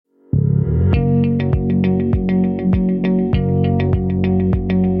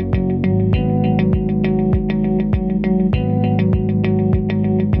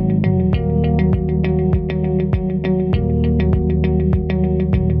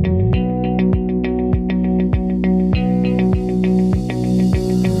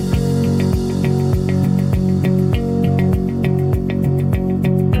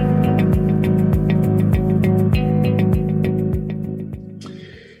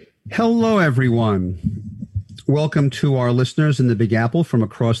Hello, everyone. Welcome to our listeners in the Big Apple from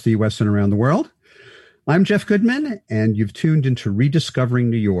across the U.S. and around the world. I'm Jeff Goodman, and you've tuned into Rediscovering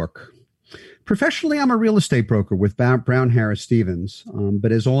New York. Professionally, I'm a real estate broker with Brown Harris Stevens.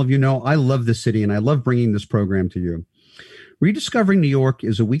 But as all of you know, I love the city, and I love bringing this program to you. Rediscovering New York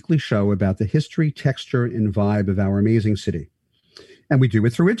is a weekly show about the history, texture, and vibe of our amazing city. And we do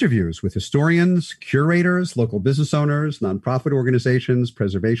it through interviews with historians, curators, local business owners, nonprofit organizations,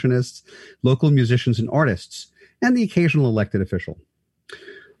 preservationists, local musicians and artists, and the occasional elected official.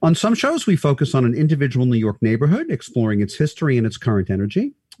 On some shows, we focus on an individual New York neighborhood, exploring its history and its current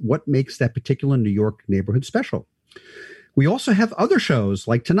energy. What makes that particular New York neighborhood special? We also have other shows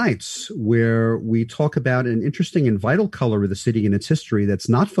like tonight's, where we talk about an interesting and vital color of the city and its history that's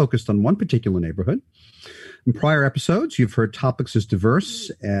not focused on one particular neighborhood. In prior episodes, you've heard topics as diverse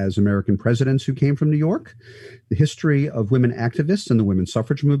as American presidents who came from New York, the history of women activists and the women's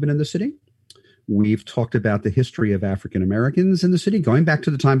suffrage movement in the city. We've talked about the history of African Americans in the city, going back to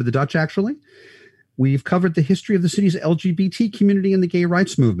the time of the Dutch, actually. We've covered the history of the city's LGBT community and the gay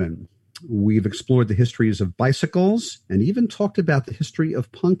rights movement. We've explored the histories of bicycles and even talked about the history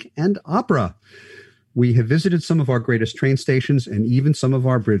of punk and opera. We have visited some of our greatest train stations and even some of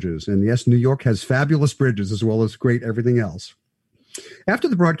our bridges. And yes, New York has fabulous bridges as well as great everything else. After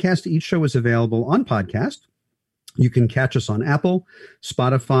the broadcast, each show is available on podcast. You can catch us on Apple,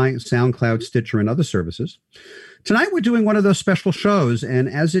 Spotify, SoundCloud, Stitcher, and other services. Tonight, we're doing one of those special shows. And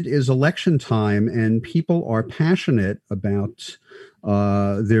as it is election time and people are passionate about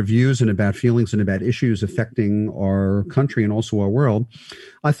their views and about feelings and about issues affecting our country and also our world,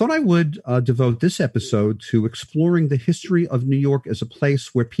 I thought I would devote this episode to exploring the history of New York as a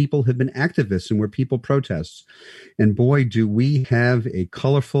place where people have been activists and where people protest. And boy, do we have a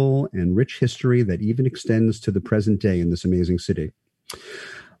colorful and rich history that even extends to the present day in this amazing city.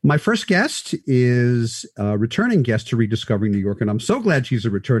 My first guest is a returning guest to Rediscovering New York, and I'm so glad she's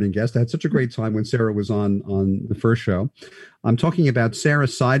a returning guest. I had such a great time when Sarah was on the first show. I'm talking about Sarah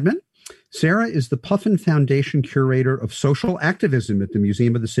Seidman. Sarah is the Puffin Foundation Curator of Social Activism at the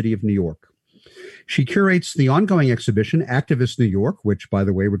Museum of the City of New York. She curates the ongoing exhibition, Activist New York, which, by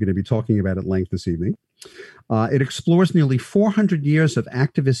the way, we're going to be talking about at length this evening. It explores nearly 400 years of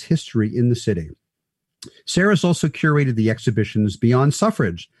activist history in the city. Sarah's also curated the exhibitions Beyond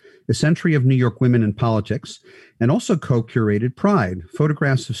Suffrage, A Century of New York Women in Politics, and also co-curated Pride,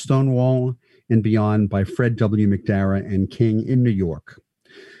 Photographs of Stonewall and Beyond by Fred W. McDarrah and King in New York.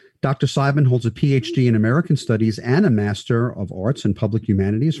 Dr. Seidman holds a PhD in American Studies and a Master of Arts and Public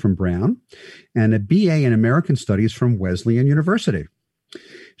Humanities from Brown, and a BA in American Studies from Wesleyan University.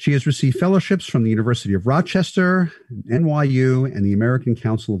 She has received fellowships from the University of Rochester, NYU, and the American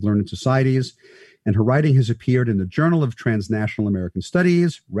Council of Learned Societies, and her writing has appeared in the Journal of Transnational American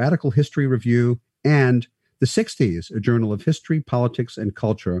Studies, Radical History Review, and The 60s, a journal of history, politics, and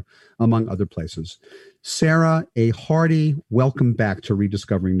culture, among other places. Sarah, a hearty welcome back to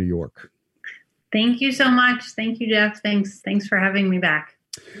Rediscovering New York. Thank you so much. Thank you, Jeff. Thanks for having me back.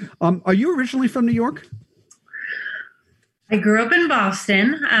 Are you originally from New York? I grew up in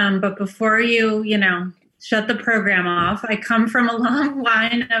Boston, but before you shut the program off, I come from a long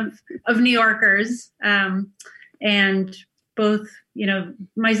line of New Yorkers, and both,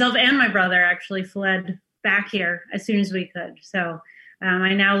 myself and my brother actually fled back here as soon as we could. So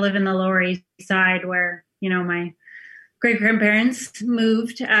I now live in the Lower East Side where, my great-grandparents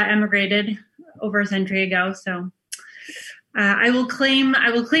emigrated over a century ago. So I will claim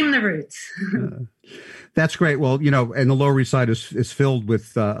the roots. That's great. Well, and the Lower East Side is filled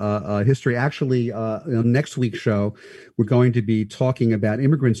with history. Actually, on next week's show, we're going to be talking about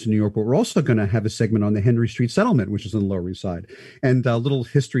immigrants to New York, but we're also going to have a segment on the Henry Street Settlement, which is in the Lower East Side, and a little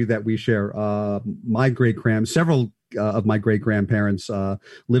history that we share. Several of my great-grandparents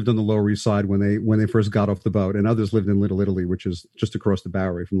lived on the Lower East Side when they first got off the boat, and others lived in Little Italy, which is just across the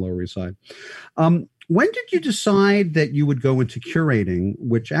Bowery from the Lower East Side. When did you decide that you would go into curating,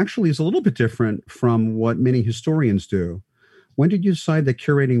 which actually is a little bit different from what many historians do? When did you decide that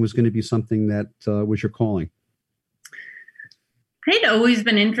curating was going to be something that was your calling? I'd always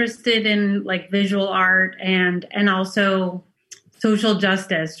been interested in visual art and also social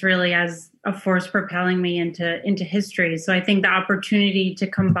justice, really, as a force propelling me into history. So I think the opportunity to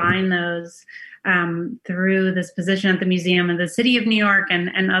combine those through this position at the Museum of the City of New York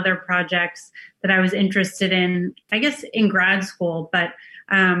and other projects that I was interested in, I guess, in grad school. But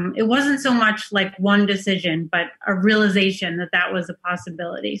it wasn't so much like one decision, but a realization that was a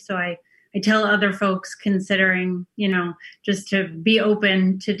possibility. So I tell other folks considering, just to be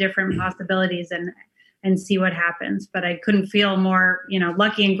open to different possibilities. And and see what happens. But I couldn't feel more,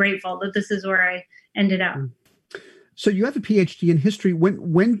 lucky and grateful that this is where I ended up. So you have a PhD in history.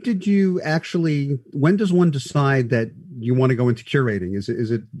 When does one decide that you want to go into curating?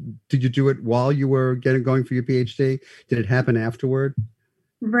 Did you do it while you were going for your PhD? Did it happen afterward?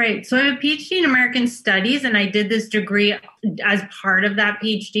 Right. So I have a PhD in American Studies, and I did this degree as part of that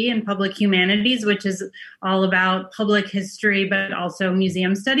PhD in Public Humanities, which is all about public history, but also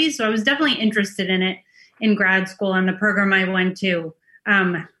museum studies. So I was definitely interested in it in grad school, and the program I went to,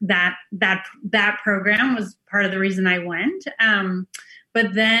 that program was part of the reason I went.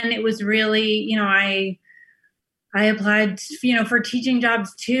 But then it was really, I applied, for teaching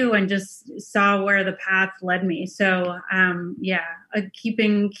jobs too, and just saw where the path led me. So,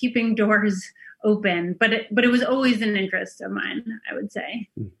 keeping doors open, but it was always an interest of mine, I would say.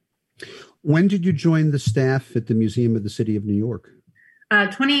 When did you join the staff at the Museum of the City of New York?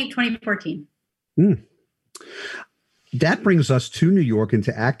 2014. That brings us to New York,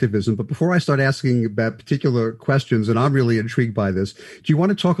 into activism. But before I start asking about particular questions, and I'm really intrigued by this, do you want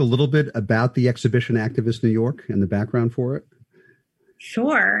to talk a little bit about the exhibition Activist New York and the background for it?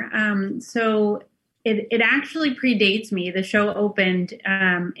 Sure. So it actually predates me. The show opened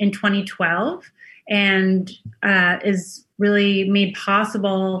in 2012 and is really made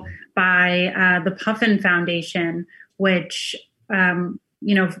possible by the Puffin Foundation, which,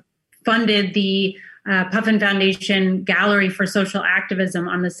 funded the Puffin Foundation Gallery for Social Activism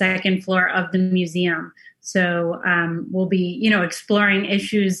on the second floor of the museum. So we'll be, exploring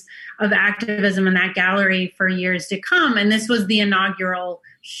issues of activism in that gallery for years to come. And this was the inaugural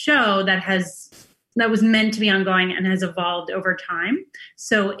show that was meant to be ongoing and has evolved over time.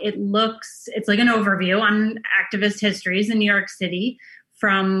 So it's like an overview on activist histories in New York City,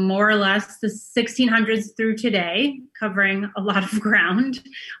 from more or less the 1600s through today, covering a lot of ground,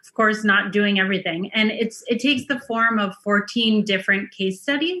 of course, not doing everything. And it takes the form of 14 different case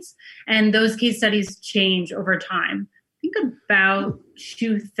studies, and those case studies change over time. I think about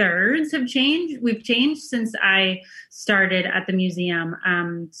 2/3 have changed. We've changed since I started at the museum.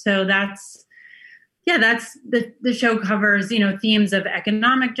 So that's the show covers, themes of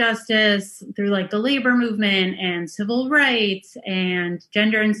economic justice through like the labor movement and civil rights and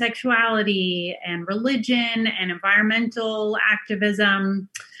gender and sexuality and religion and environmental activism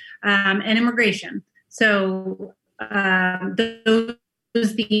and immigration. So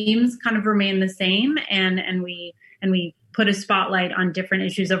those themes kind of remain the same, and we put a spotlight on different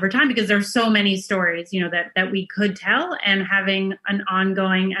issues over time because there's so many stories, that we could tell, and having an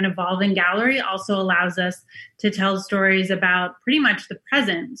ongoing and evolving gallery also allows us to tell stories about pretty much the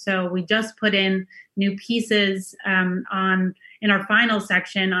present. So we just put in new pieces in our final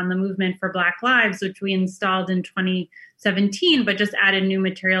section on the movement for Black Lives, which we installed in 2017, but just added new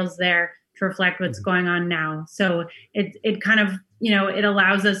materials there to reflect what's going on now. So it kind of, it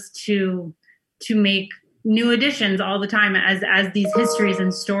allows us to make new additions all the time as these histories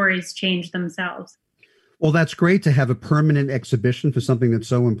and stories change themselves. Well, that's great to have a permanent exhibition for something that's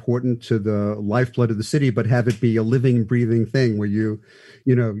so important to the lifeblood of the city, but have it be a living, breathing thing where you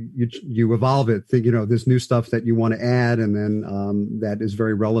evolve it. There's new stuff that you want to add, and then that is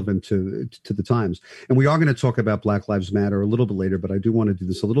very relevant to the times. And we are going to talk about Black Lives Matter a little bit later, but I do want to do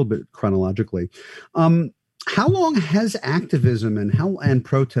this a little bit chronologically. How long has activism and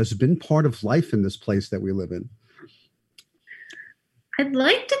protest been part of life in this place that we live in? I'd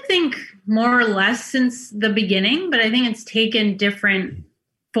like to think more or less since the beginning, but I think it's taken different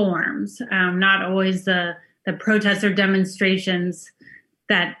forms. Not always the protests or demonstrations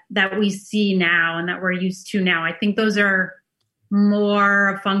that we see now and that we're used to now. I think those are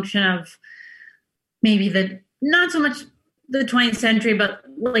more a function of maybe not so much the 20th century, but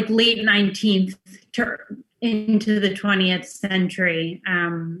like late 19th into the 20th century.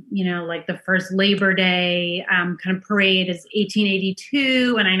 Like the first Labor Day kind of parade is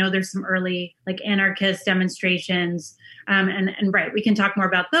 1882. And I know there's some early like anarchist demonstrations. And right, we can talk more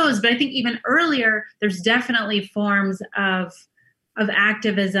about those. But I think even earlier, there's definitely forms of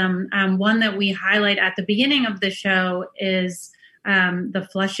activism. One that we highlight at the beginning of the show is the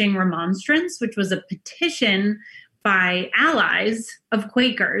Flushing Remonstrance, which was a petition by allies of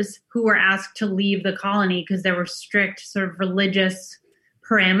Quakers who were asked to leave the colony because there were strict sort of religious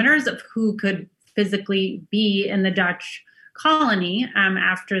parameters of who could physically be in the Dutch colony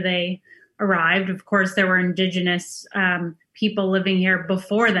after they arrived. Of course, there were indigenous people living here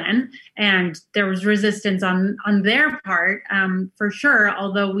before then, and there was resistance on their part for sure,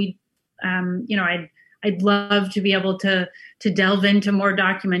 although I'd love to be able to delve into more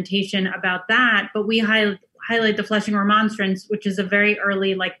documentation about that, but we highlight the Flushing Remonstrance, which is a very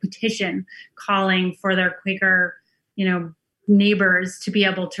early petition calling for their Quaker, neighbors to be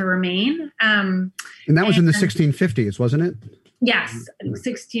able to remain. And that was in the 1650s, wasn't it? Yes,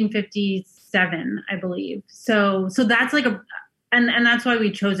 1657, I believe. So that's and that's why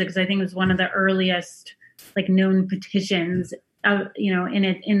we chose it, because I think it was one of the earliest known petitions,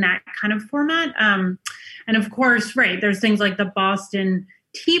 in that kind of format. And of course, right, there's things like the Boston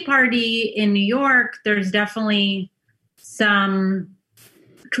Tea Party in New York. There's definitely some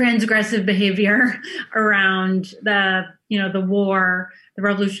transgressive behavior around the war, the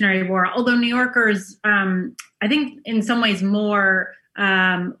Revolutionary War. Although New Yorkers, I think in some ways more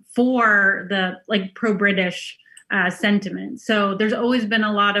for the pro-British sentiment. So there's always been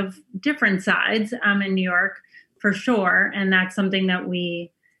a lot of different sides in New York, for sure. And that's something that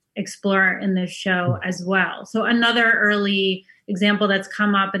we explore in this show as well. So another early example that's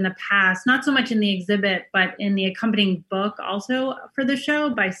come up in the past, not so much in the exhibit, but in the accompanying book also for the show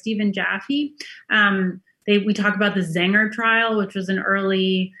by Stephen Jaffe. We talk about the Zenger trial, which was an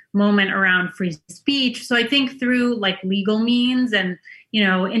early moment around free speech. So I think through legal means and,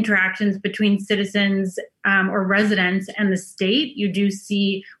 interactions between citizens or residents and the state, you do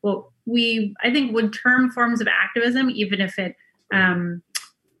see what I think would term forms of activism, even if it, aren't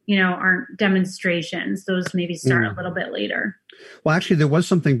demonstrations. Those maybe start a little bit later. Well, actually, there was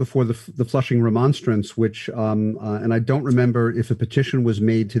something before the Flushing Remonstrance, which, and I don't remember if a petition was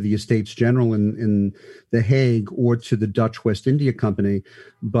made to the Estates General in The Hague or to the Dutch West India Company.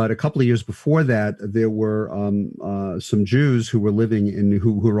 But a couple of years before that, there were some Jews who were living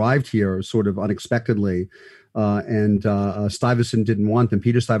who arrived here sort of unexpectedly. And Stuyvesant didn't want them.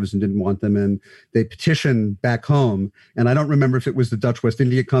 Peter Stuyvesant didn't want them, and they petitioned back home. And I don't remember if it was the Dutch West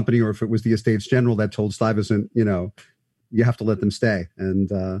India Company or if it was the Estates General that told Stuyvesant, you have to let them stay.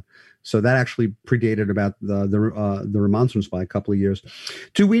 And so that actually predated about the Remonstrance by a couple of years.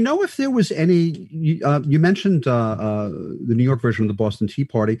 Do we know if there was any? You mentioned the New York version of the Boston Tea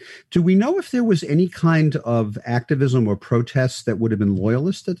Party. Do we know if there was any kind of activism or protests that would have been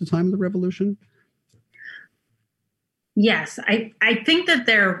loyalist at the time of the Revolution? Yes, I think that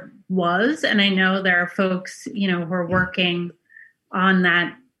there was, and I know there are folks, who are working on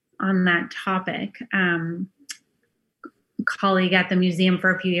that topic. Colleague at the museum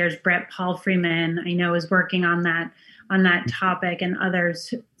for a few years, Brett Paul Freeman, I know is working on that topic, and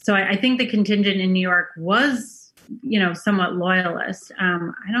others. So I think the contingent in New York was, somewhat loyalist.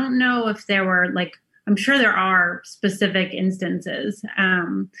 I don't know if there were I'm sure there are specific instances,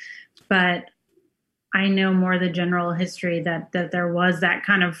 but I know more the general history that there was that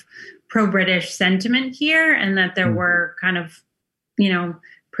kind of pro-British sentiment here, and that there were kind of,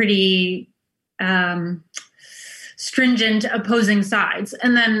 pretty stringent opposing sides.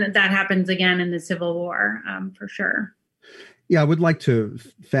 And then that happens again in the Civil War, for sure. Yeah, I would like to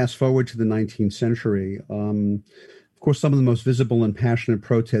fast forward to the 19th century. Of course, some of the most visible and passionate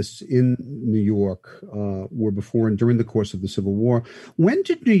protests in New York were before and during the course of the Civil War. When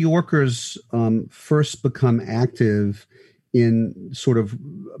did New Yorkers first become active in sort of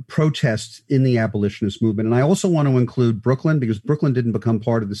protests in the abolitionist movement? And I also want to include Brooklyn, because Brooklyn didn't become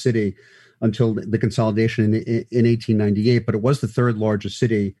part of the city until the consolidation in 1898, but it was the third largest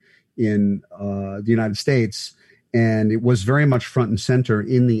city in the United States. And it was very much front and center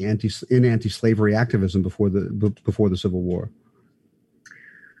in the anti-slavery activism before the Civil War.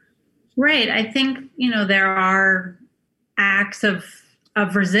 Right. I think, there are acts of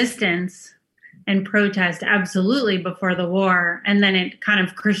resistance and protest absolutely before the war. And then it kind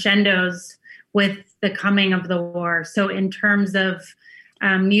of crescendos with the coming of the war. So in terms of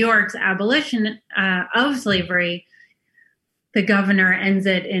New York's abolition of slavery, the governor ends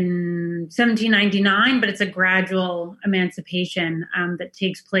it in 1799, but it's a gradual emancipation that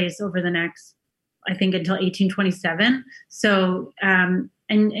takes place over the next, I think, until 1827. So, and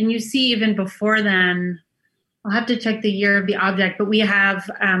you see even before then, I'll have to check the year of the object, but we have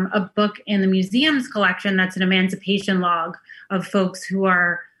a book in the museum's collection that's an emancipation log of folks who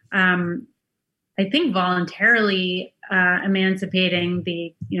are, I think, voluntarily emancipating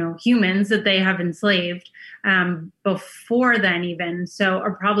the humans that they have enslaved before then even, so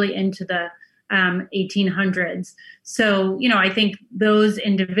are probably into the 1800s. So I think those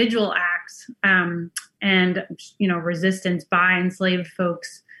individual acts and resistance by enslaved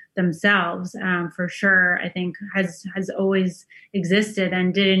folks themselves, for sure, I think has always existed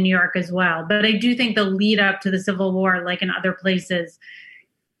and did in New York as well. But I do think the lead up to the Civil War, like in other places,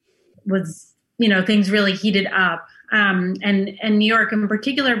 was things really heated up. And New York in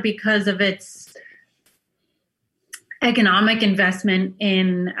particular, because of its economic investment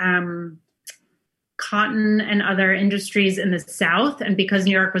in cotton and other industries in the South. And because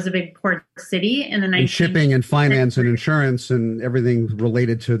New York was a big port city in the 19th shipping and finance and insurance and everything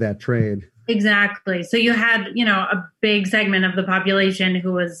related to that trade. Exactly. So you had, a big segment of the population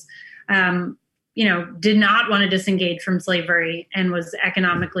who was, did not want to disengage from slavery and was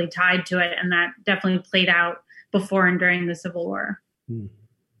economically tied to it. And that definitely played out before and during the Civil War.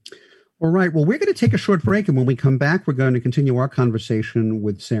 All right. Well, we're going to take a short break. And when we come back, we're going to continue our conversation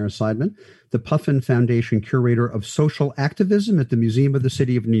with Sarah Seidman, the Puffin Foundation Curator of Social Activism at the Museum of the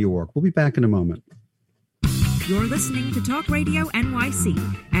City of New York. We'll be back in a moment. You're listening to Talk Radio NYC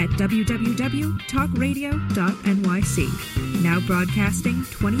at www.talkradio.nyc. Now broadcasting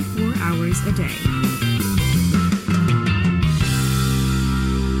 24 hours a day.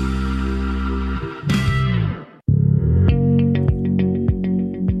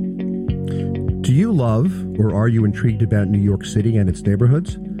 Do you love or are you intrigued about New York City and its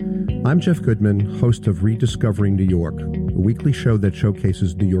neighborhoods? I'm Jeff Goodman, host of Rediscovering New York, a weekly show that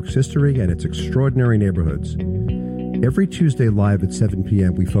showcases New York's history and its extraordinary neighborhoods. Every Tuesday live at 7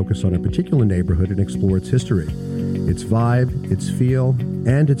 p.m., we focus on a particular neighborhood and explore its history, its vibe, its feel,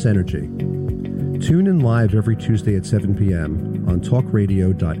 and its energy. Tune in live every Tuesday at 7 p.m. on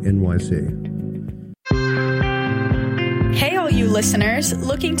talkradio.nyc. Hey, all you listeners,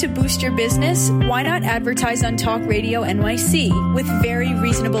 looking to boost your business? Why not advertise on Talk Radio NYC with very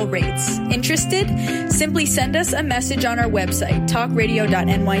reasonable rates? Interested? Simply send us a message on our website,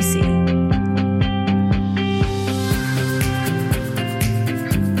 talkradio.nyc.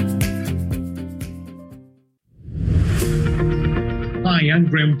 Hi, I'm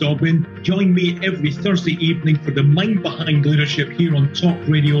Graham Dobbin. Join me every Thursday evening for the Mind Behind Leadership here on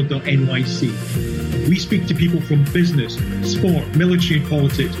talkradio.nyc. We speak to people from business, sport, military and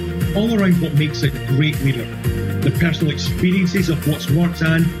politics, all around what makes a great leader. The personal experiences of what's worked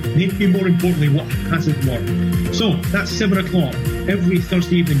and, maybe more importantly, what hasn't worked. So, that's 7 o'clock every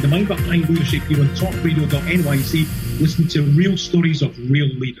Thursday evening, the Mind Behind Leadership here on talkradio.nyc. Listen to real stories of real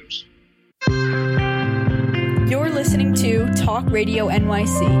leaders. You're listening to Talk Radio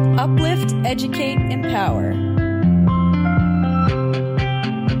NYC. Uplift, educate, empower.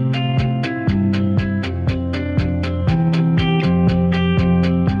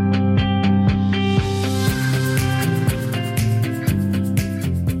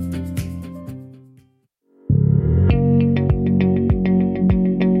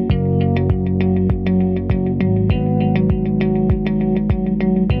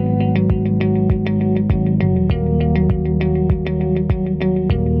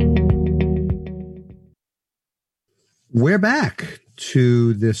 We're back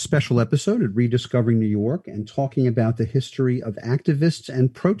to this special episode at Rediscovering New York and talking about the history of activists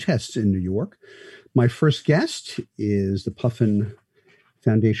and protests in New York. My first guest is the Puffin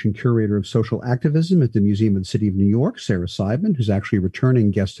Foundation Curator of Social Activism at the Museum of the City of New York, Sarah Seidman, who's actually a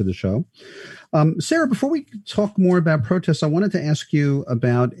returning guest to the show. Sarah, before we talk more about protests, I wanted to ask you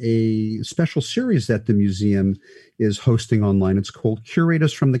about a special series that the museum is hosting online. It's called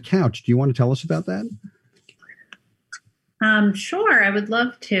Curators from the Couch. Do you want to tell us about that? Sure, I would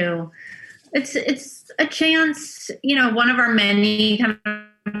love to. It's a chance, one of our many kind of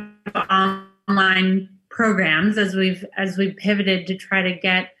online programs as we've pivoted to try to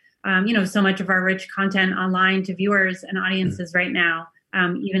get, so much of our rich content online to viewers and audiences right now.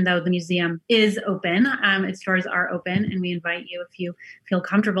 Even though the museum is open, its doors are open, and we invite you if you feel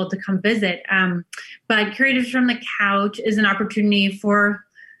comfortable to come visit. But Curators from the Couch is an opportunity for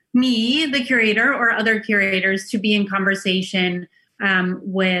me, the curator, or other curators to be in conversation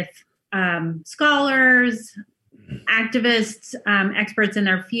with scholars, activists, experts in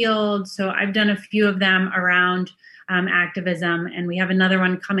their field. So I've done a few of them around activism, and we have another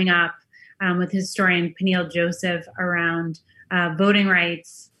one coming up with historian Peniel Joseph around voting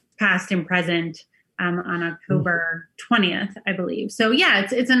rights, past and present, on October 20th, I believe. So yeah,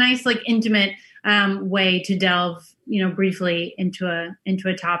 it's a nice, intimate way to delve, briefly into a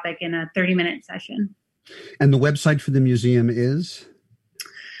topic in a 30-minute session. And the website for the museum is?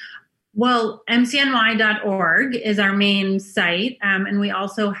 Well, mcny.org is our main site. And we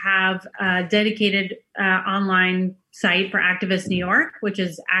also have a dedicated online site for Activist New York, which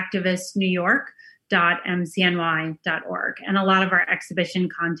is activistnewyork.mcny.org. And a lot of our exhibition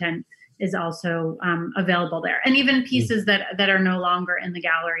content is also available there. And even pieces that are no longer in the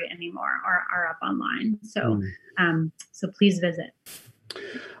gallery anymore are up online. So so please visit.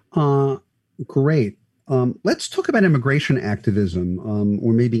 Great. Let's talk about immigration activism,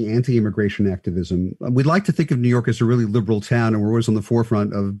 or maybe anti-immigration activism. We'd like to think of New York as a really liberal town, and we're always on the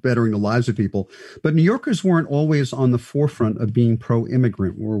forefront of bettering the lives of people. But New Yorkers weren't always on the forefront of being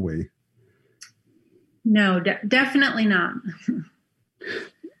pro-immigrant, were we? No, definitely not.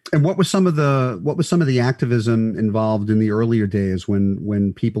 And what was some of the activism involved in the earlier days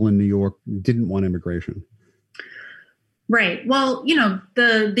when people in New York didn't want immigration? Right. Well,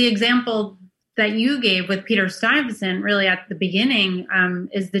 the example that you gave with Peter Stuyvesant really at the beginning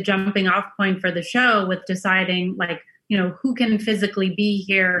is the jumping off point for the show, with deciding who can physically be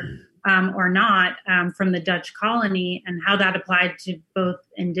here or not from the Dutch colony, and how that applied to both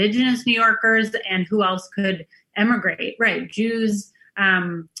indigenous New Yorkers and who else could emigrate. Right. Jews,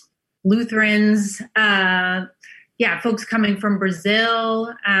 Lutherans, folks coming from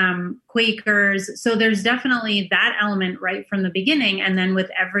Brazil, Quakers. So there's definitely that element right from the beginning. And then with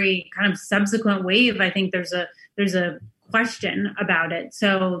every kind of subsequent wave, I think there's a question about it.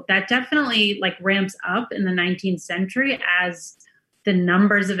 So that definitely ramps up in the 19th century as the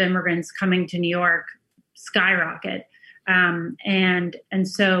numbers of immigrants coming to New York skyrocket. And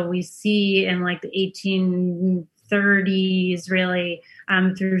so we see in the 1830s really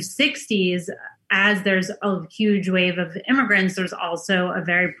through 60s, as there's a huge wave of immigrants, there's also a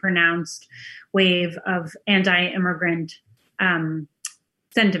very pronounced wave of anti-immigrant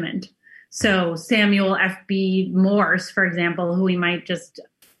sentiment. So Samuel F.B. Morse, for example, who we might just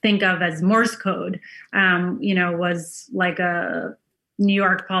think of as Morse code, was like a New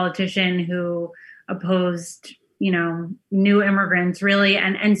York politician who opposed new immigrants really,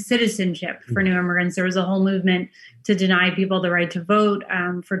 and citizenship for new immigrants. There was a whole movement to deny people the right to vote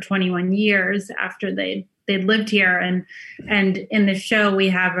for 21 years after they'd lived here. And in the show, we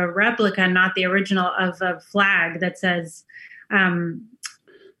have a replica, not the original, of a flag that says, they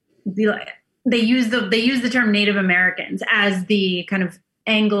use the term Native Americans as the kind of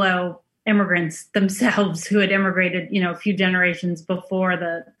Anglo immigrants themselves who had immigrated, a few generations before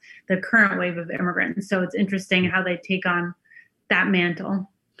the current wave of immigrants. So it's interesting how they take on that mantle.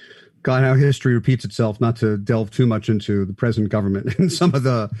 God, how history repeats itself, not to delve too much into the present government and some of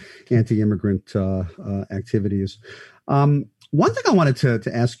the anti-immigrant activities. One thing I wanted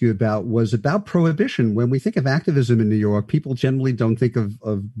to ask you about was about prohibition. When we think of activism in New York, people generally don't think of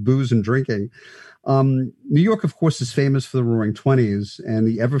booze and drinking. New York, of course, is famous for the Roaring Twenties and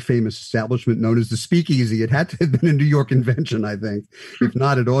the ever-famous establishment known as the Speakeasy. It had to have been a New York invention, I think. If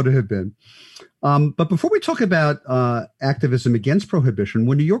not, it ought to have been. But before we talk about activism against prohibition,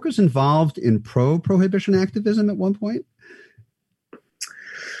 were New Yorkers involved in pro-prohibition activism at one point?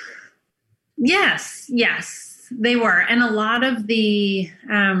 Yes, they were. And a lot of we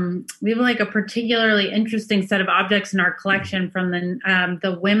have a particularly interesting set of objects in our collection from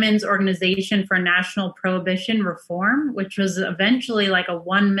the Women's Organization for National Prohibition Reform, which was eventually a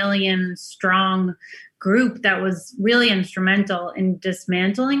 1 million strong group that was really instrumental in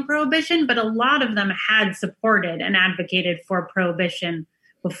dismantling prohibition. But a lot of them had supported and advocated for prohibition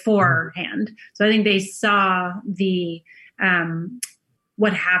beforehand. So I think they saw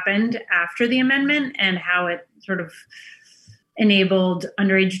what happened after the amendment and how it sort of enabled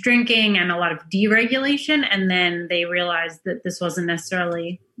underage drinking and a lot of deregulation. And then they realized that this wasn't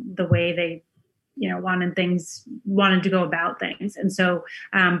necessarily the way they, wanted to go about things. And so,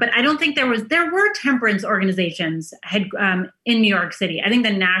 but I don't think there were temperance organizations in New York City. I think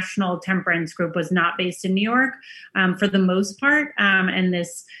the National Temperance Group was not based in New York for the most part. And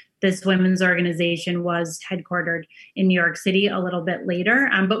this women's organization was headquartered in New York City a little bit later.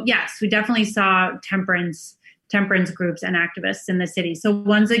 But yes, we definitely saw temperance groups and activists in the city. So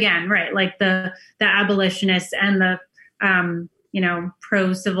once again, right, the abolitionists and the,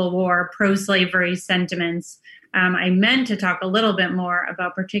 pro-Civil War, pro-slavery sentiments. I meant to talk a little bit more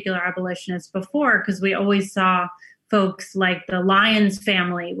about particular abolitionists before, because we always saw folks like the Lyons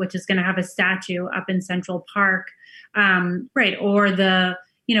family, which is going to have a statue up in Central Park, right, or the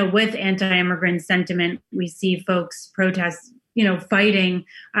with anti-immigrant sentiment, we see folks protest, fighting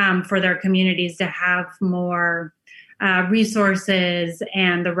for their communities to have more resources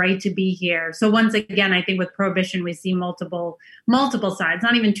and the right to be here. So once again, I think with prohibition, we see multiple sides,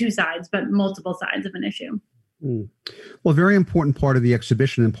 not even two sides, but multiple sides of an issue. Well, a very important part of the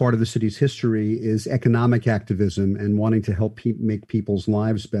exhibition and part of the city's history is economic activism and wanting to help make people's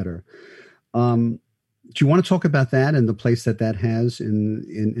lives better. Do you want to talk about that and the place that has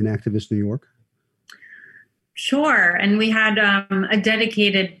in activist New York? Sure. And we had a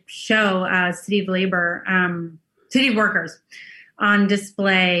dedicated show, City of Workers, on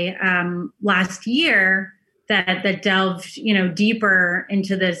display last year that delved, deeper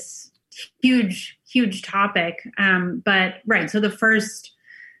into this huge topic. But right, so the first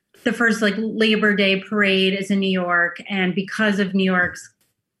Labor Day parade is in New York, and because of New York's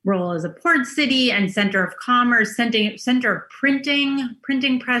role as a port city and center of commerce, center of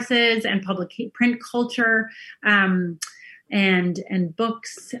printing presses and print culture, and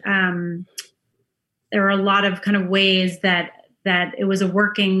books. There were a lot of kind of ways that it was a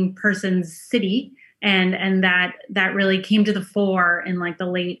working person's city, and that really came to the fore in like the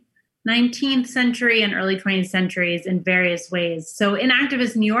late 19th century and early 20th centuries in various ways. So in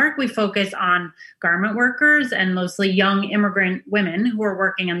Activist New York, we focus on garment workers and mostly young immigrant women who were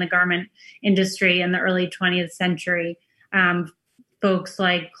working in the garment industry in the early 20th century. Folks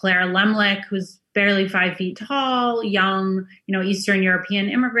like Clara Lemlich, who's barely 5 feet tall, young, Eastern European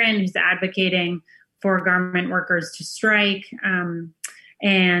immigrant who's advocating for garment workers to strike.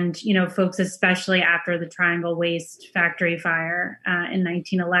 And, folks, especially after the Triangle Waste Factory fire in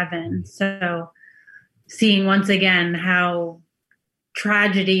 1911. So seeing once again how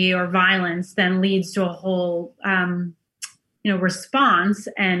tragedy or violence then leads to a whole, response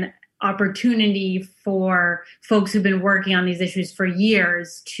and opportunity for folks who've been working on these issues for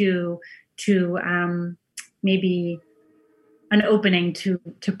years to maybe an opening to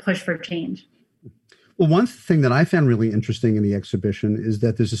push for change. Well, one thing that I found really interesting in the exhibition is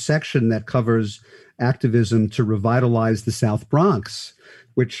that there's a section that covers activism to revitalize the South Bronx,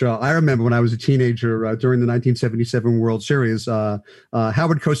 which I remember when I was a teenager during the 1977 World Series. Howard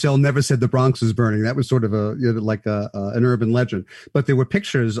Cosell never said the Bronx is burning. That was sort of an urban legend. But there were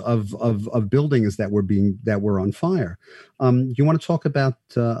pictures of buildings that were on fire. Do you want to talk about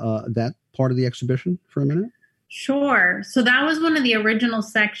that part of the exhibition for a minute? Sure. So that was one of the original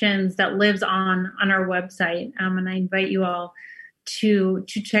sections that lives on our website, and I invite you all to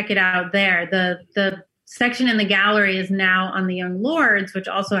check it out there. The section in the gallery is now on the Young Lords, which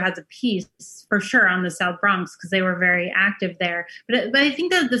also has a piece for sure on the South Bronx because they were very active there. But I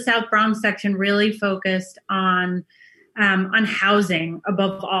think that the South Bronx section really focused on housing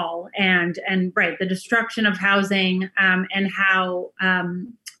above all, and right, the destruction of housing, and how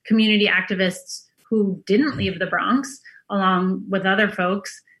community activists who didn't leave the Bronx, along with other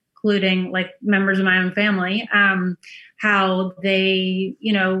folks, including like members of my own family, how they,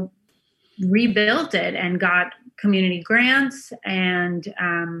 rebuilt it and got community grants and,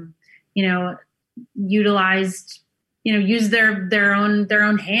 utilized, used their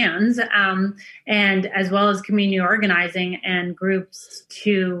own hands, and as well as community organizing and groups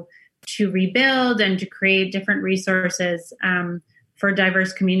to rebuild and to create different resources, for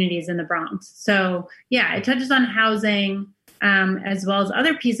diverse communities in the Bronx. So yeah, it touches on housing, as well as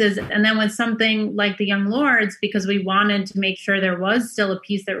other pieces. And then with something like the Young Lords, because we wanted to make sure there was still a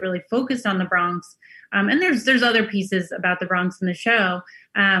piece that really focused on the Bronx. And there's other pieces about the Bronx in the show.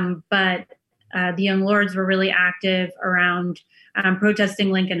 But the Young Lords were really active around protesting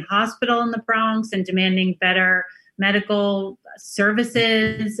Lincoln Hospital in the Bronx and demanding better medical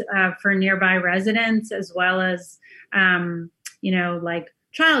services for nearby residents, as well as like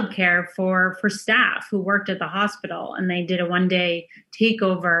childcare for staff who worked at the hospital. And they did a one-day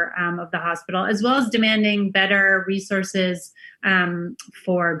takeover of the hospital, as well as demanding better resources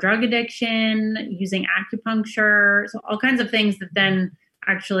for drug addiction, using acupuncture, so all kinds of things that then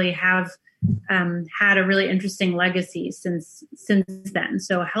actually have had a really interesting legacy since then.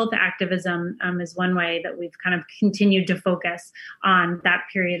 So health activism is one way that we've kind of continued to focus on that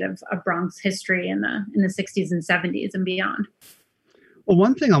period of Bronx history in the 60s and 70s and beyond. Well,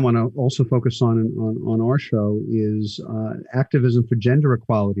 one thing I want to also focus on our show is activism for gender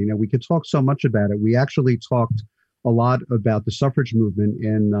equality. Now, we could talk so much about it. We actually talked a lot about the suffrage movement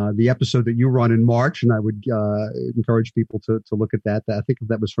in the episode that you were on in March, and I would encourage people to look at that. I think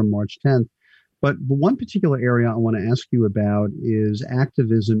that was from March 10th. But one particular area I want to ask you about is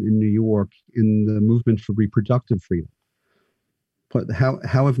activism in New York in the movement for reproductive freedom. But how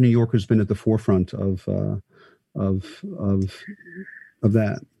have New Yorkers been at the forefront of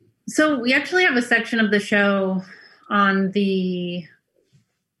that? So we actually have a section of the show on it's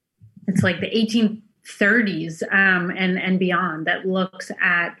like the 1830s and beyond that looks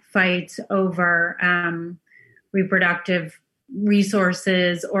at fights over reproductive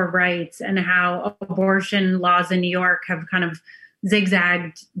resources or rights, and how abortion laws in New York have kind of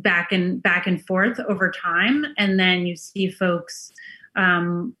zigzagged back and forth over time. And then you see folks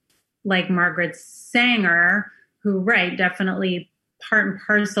like Margaret Sanger, who, right, definitely part and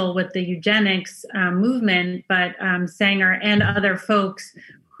parcel with the eugenics movement, but Sanger and other folks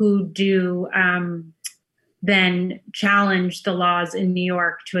who do then challenge the laws in New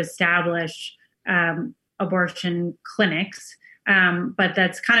York to establish abortion clinics. But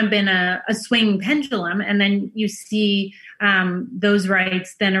that's kind of been a swinging pendulum. And then you see those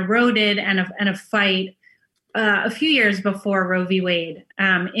rights then eroded and a fight a few years before Roe v. Wade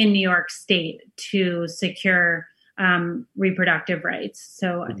in New York State to secure reproductive rights.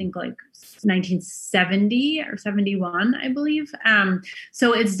 So I think like 1970 or 71, I believe.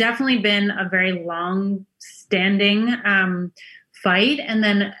 So it's definitely been a very long-standing fight. And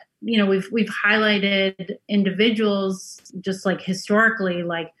then, we've highlighted individuals just like historically,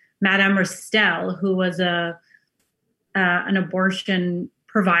 like Madame Ristel, who was an abortion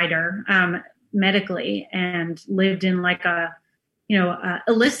provider medically and lived in like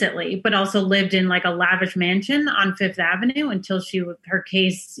illicitly, but also lived in like a lavish mansion on Fifth Avenue until her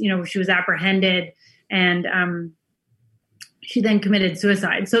case, she was apprehended and she then committed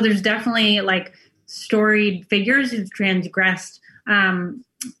suicide. So there's definitely like storied figures who've transgressed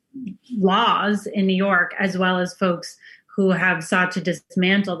laws in New York, as well as folks who have sought to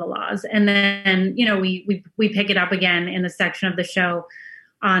dismantle the laws. And then, we pick it up again in the section of the show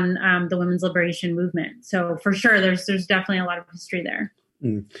on the women's liberation movement. So for sure, there's definitely a lot of history there.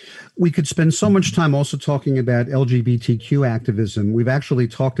 We could spend so much time also talking about LGBTQ activism. We've actually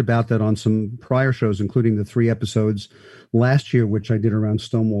talked about that on some prior shows, including the 3 episodes last year, which I did around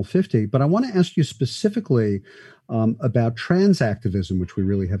Stonewall 50. But I want to ask you specifically about trans activism, which we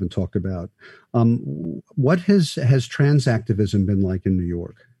really haven't talked about. What has trans activism been like in New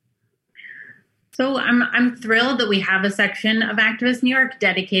York? So I'm thrilled that we have a section of Activist New York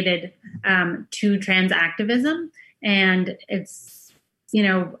dedicated to trans activism. And it's,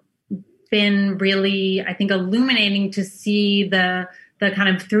 been really, I think, illuminating to see the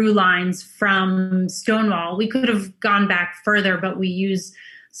kind of through lines from Stonewall. We could have gone back further, but we use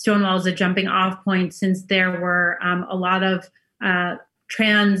Stonewall as a jumping off point since there were a lot of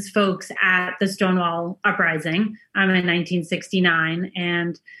trans folks at the Stonewall Uprising in 1969,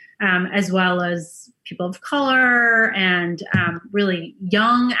 and as well as people of color and really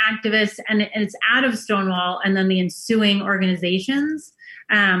young activists. And it's out of Stonewall and then the ensuing organizations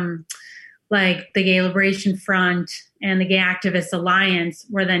like the Gay Liberation Front and the Gay Activists Alliance,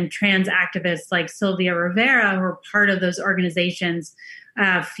 where then trans activists like Sylvia Rivera, who are part of those organizations,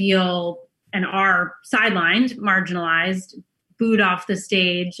 feel and are sidelined, marginalized, booed off the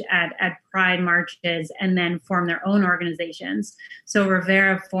stage at pride marches, and then form their own organizations. So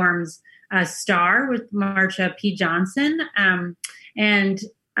Rivera forms STAR with Marsha P. Johnson. And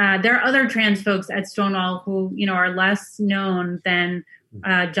there are other trans folks at Stonewall who, are less known than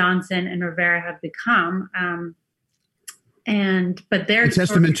Johnson and Rivera have become. But they're a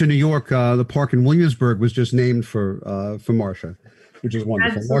testament to New York. The park in Williamsburg was just named for Marsha, which is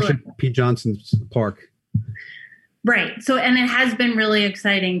wonderful. Absolutely. Marsha P. Johnson's park. Right. So, and it has been really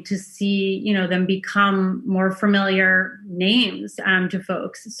exciting to see, them become more familiar names to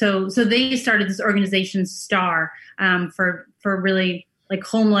folks. So they started this organization STAR for really like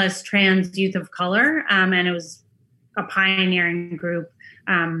homeless trans youth of color. And it was a pioneering group.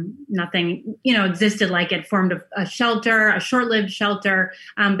 Nothing, existed like it. Formed a shelter, a short-lived shelter,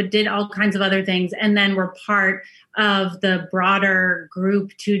 but did all kinds of other things. And then were part of the broader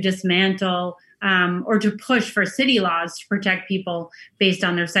group to dismantle or to push for city laws to protect people based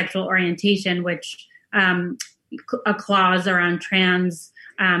on their sexual orientation, which a clause around trans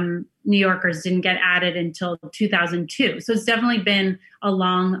New Yorkers didn't get added until 2002. So it's definitely been a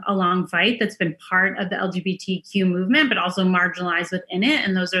long fight that's been part of the LGBTQ movement, but also marginalized within it.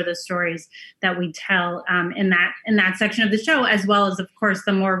 And those are the stories that we tell in that section of the show, as well as, of course,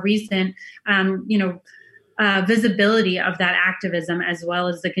 the more recent, visibility of that activism, as well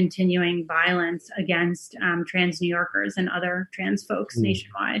as the continuing violence against trans New Yorkers and other trans folks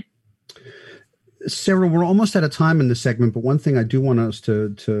nationwide. Sarah, we're almost out of time in this segment, but one thing I do want us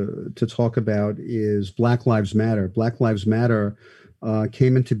to talk about is Black Lives Matter. Black Lives Matter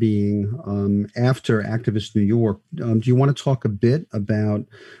came into being after Activist New York. Do you want to talk a bit about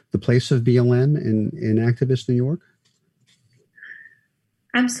the place of BLM in Activist New York?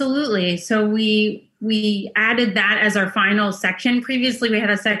 Absolutely. So we added that as our final section. Previously, we had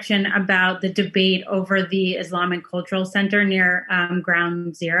a section about the debate over the Islamic Cultural Center near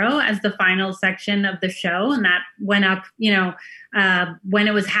Ground Zero as the final section of the show. And that went up, when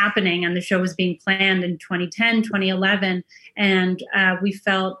it was happening and the show was being planned in 2010, 2011. And we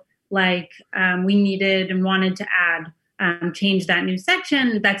felt like we needed and wanted to add change that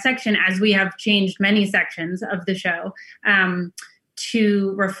section as we have changed many sections of the show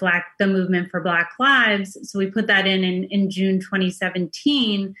to reflect the movement for Black Lives. So we put that in June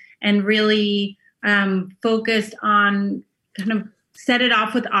 2017 and really focused on kind of set it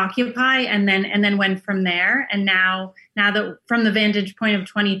off with Occupy and then went from there. And now that from the vantage point of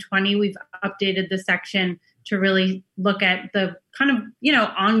 2020, we've updated the section to really look at the kind of,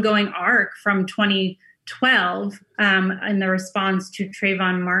 ongoing arc from 2010 12 in the response to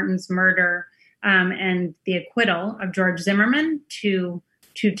Trayvon Martin's murder and the acquittal of George Zimmerman to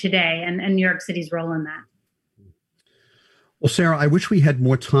today and New York City's role in that. Well, Sarah, I wish we had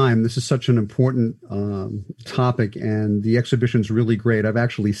more time. This is such an important topic, and the exhibition's really great. I've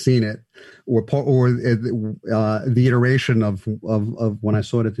actually seen it, or the iteration of when I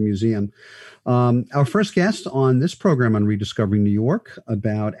saw it at the museum. Our first guest on this program on Rediscovering New York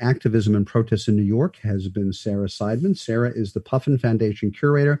about activism and protests in New York has been Sarah Seidman. Sarah is the Puffin Foundation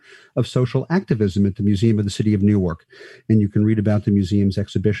Curator of Social Activism at the Museum of the City of Newark, and you can read about the museum's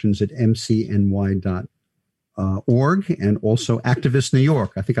exhibitions at mcny.org and also Activist New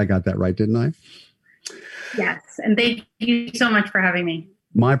York. I think I got that right, didn't I? Yes, and thank you so much for having me.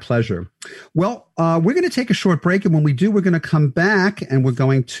 My pleasure. Well, we're going to take a short break, and when we do, we're going to come back and we're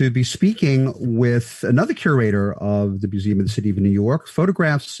going to be speaking with another curator of the Museum of the City of New York.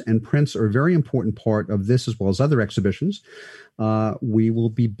 Photographs and prints are a very important part of this as well as other exhibitions. We will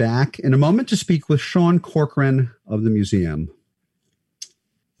be back in a moment to speak with Sean Corcoran of the museum.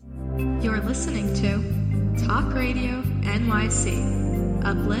 You're listening to Talk Radio NYC.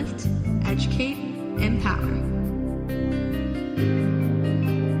 Uplift, educate, empower.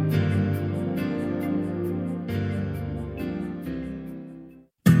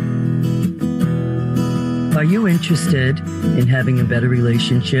 Are you interested in having a better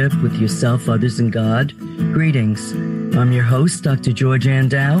relationship with yourself, others, and God? Greetings. I'm your host, Dr. George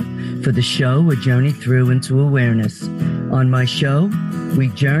Andow, for the show A Journey Through into Awareness. On my show, we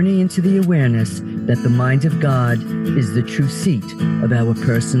journey into the awareness that the mind of God is the true seat of our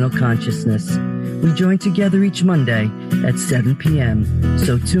personal consciousness. We join together each Monday at 7 p.m.,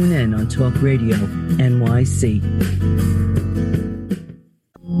 so tune in on Talk Radio NYC.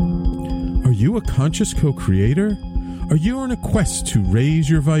 Are you a conscious co-creator? Are you on a quest to raise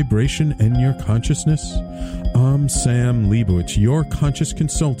your vibration and your consciousness? I'm Sam Leibowitz, your conscious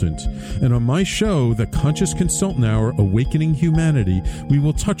consultant, and on my show, The Conscious Consultant Hour, Awakening Humanity, we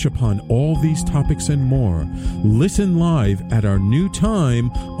will touch upon all these topics and more. Listen live at our new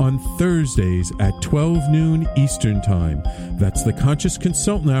time on Thursdays at 12 noon Eastern Time. That's The Conscious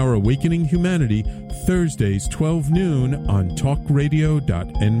Consultant Hour, Awakening Humanity, Thursdays, 12 noon on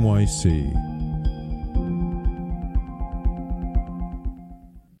talkradio.nyc.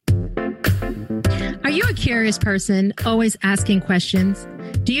 Are you a curious person, always asking questions?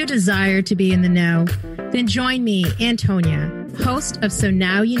 Do you desire to be in the know? Then join me, Antonia, host of So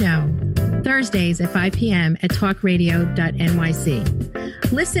Now You Know, Thursdays at 5 p.m. at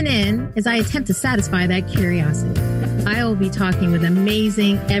talkradio.nyc. Listen in as I attempt to satisfy that curiosity. I will be talking with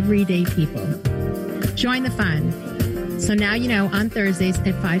amazing, everyday people. Join the fun. So Now You Know on Thursdays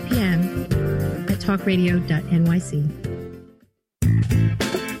at 5 p.m. at talkradio.nyc.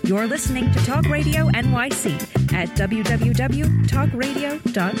 You're listening to Talk Radio NYC at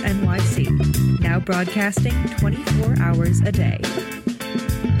www.talkradio.nyc. Now broadcasting 24 hours a day.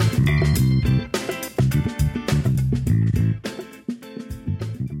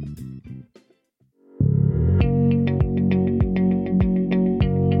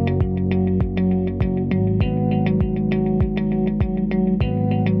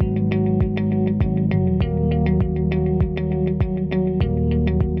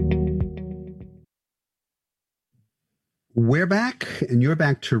 We're back, and you're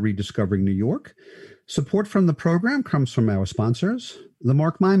back to Rediscovering New York. Support from the program comes from our sponsors, the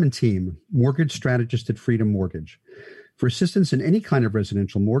Mark Myman team, mortgage strategist at Freedom Mortgage. For assistance in any kind of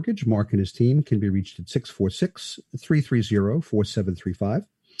residential mortgage, Mark and his team can be reached at 646-330-4735.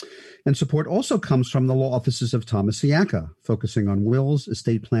 And support also comes from the law offices of Thomas Siaka, focusing on wills,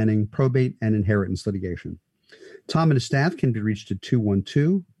 estate planning, probate, and inheritance litigation. Tom and his staff can be reached at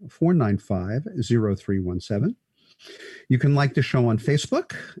 212-495-0317. You can like the show on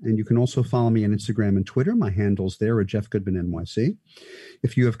Facebook, and you can also follow me on Instagram and Twitter. My handles there are Jeff Goodman NYC.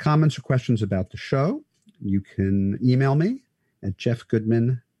 If you have comments or questions about the show, you can email me at Jeff at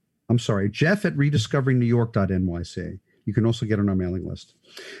rediscoveringnewyork.nyc. You can also get on our mailing list.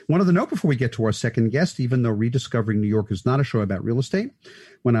 One other note before we get to our second guest, even though Rediscovering New York is not a show about real estate,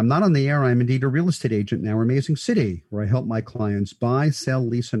 when I'm not on the air, I'm indeed a real estate agent in our amazing city, where I help my clients buy, sell,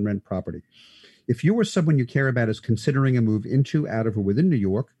 lease, and rent property. If you or someone you care about is considering a move into, out of, or within New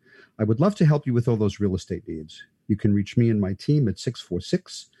York, I would love to help you with all those real estate needs. You can reach me and my team at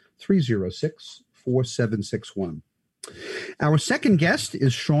 646-306-4761. Our second guest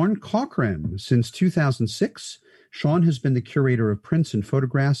is Sean Corcoran. Since 2006, Sean has been the curator of prints and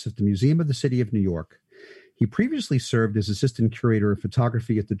photographs at the Museum of the City of New York. He previously served as assistant curator of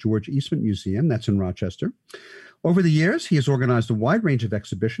photography at the George Eastman Museum, that's in Rochester. Over the years, he has organized a wide range of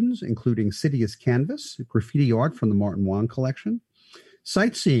exhibitions, including City as Canvas, graffiti art from the Martin Wong collection,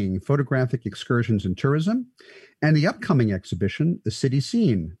 sightseeing, photographic excursions and tourism, and the upcoming exhibition, The City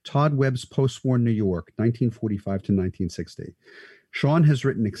Scene, Todd Webb's Post-War New York, 1945 to 1960. Sean has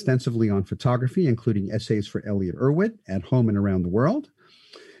written extensively on photography, including essays for Elliot Erwitt, At Home and Around the World,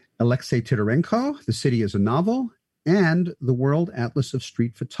 Alexei Titarenko, The City as a Novel, and The World Atlas of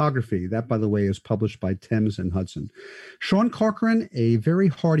Street Photography. That, by the way, is published by Thames and Hudson. Sean Corcoran, a very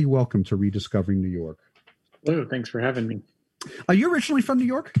hearty welcome to Rediscovering New York. Hello, thanks for having me. Are you originally from New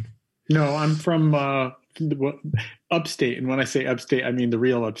York? No, I'm from upstate. And when I say upstate, I mean the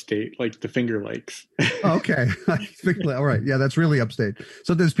real upstate, like the Finger Lakes. Oh, okay. All right. Yeah, that's really upstate.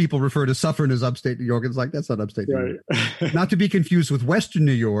 Sometimes people refer to Suffern as upstate New York. It's like, that's not upstate New York. Not to be confused with Western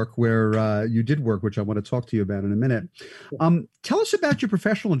New York, where you did work, which I want to talk to you about in a minute. Tell us about your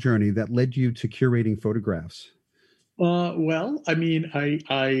professional journey that led you to curating photographs. Well, I mean, I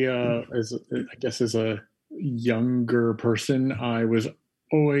guess as a younger person, I was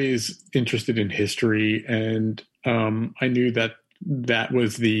always interested in history, and I knew that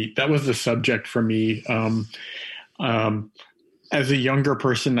was the subject for me. As a younger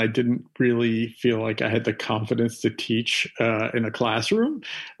person, I didn't really feel like I had the confidence to teach in a classroom.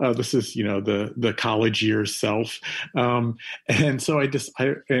 This is, the college years self. And so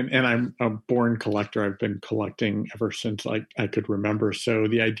I'm a born collector. I've been collecting ever since I could remember. So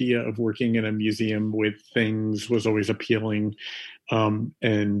the idea of working in a museum with things was always appealing. I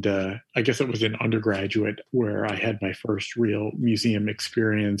guess it was in undergraduate where I had my first real museum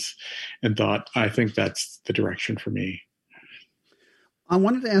experience and thought, I think that's the direction for me. I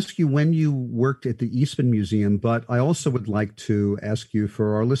wanted to ask you when you worked at the Eastman Museum, but I also would like to ask you,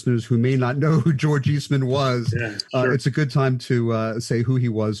 for our listeners who may not know who George Eastman was, sure. It's a good time to say who he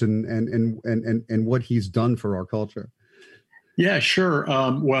was and what he's done for our culture. Yeah, sure.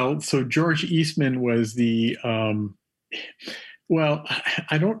 So George Eastman was he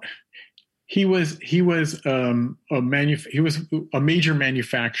was a major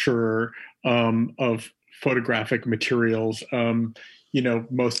manufacturer of photographic materials.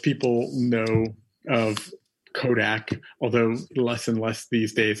 Most people know of Kodak, although less and less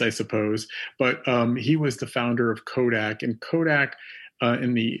these days, I suppose. But he was the founder of Kodak, and Kodak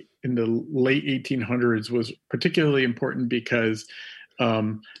in the late 1800s was particularly important because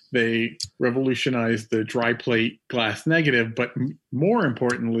they revolutionized the dry plate glass negative, but more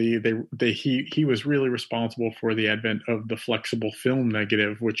importantly, he was really responsible for the advent of the flexible film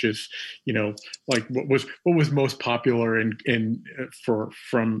negative, which is, like what was most popular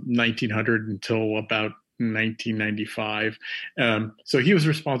from 1900 until about 1995. So he was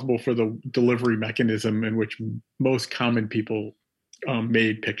responsible for the delivery mechanism in which most common people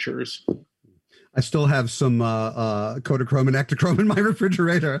made pictures. I still have some Kodachrome and Ektachrome in my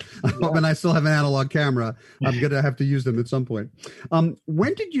refrigerator, and I still have an analog camera. I'm going to have to use them at some point.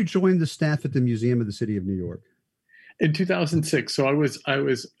 When did you join the staff at the Museum of the City of New York? In 2006. So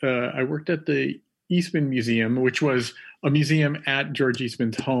I worked at the Eastman Museum, which was a museum at George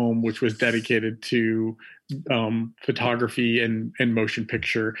Eastman's home, which was dedicated to photography and motion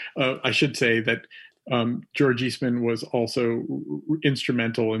picture. I should say that George Eastman was also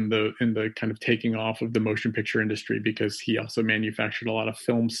instrumental in the kind of taking off of the motion picture industry because he also manufactured a lot of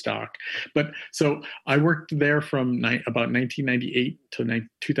film stock. But so I worked there from about 1998 to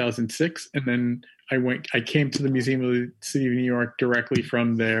 2006, and then I came to the Museum of the City of New York directly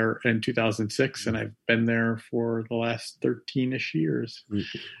from there in 2006, and I've been there for the last 13-ish years.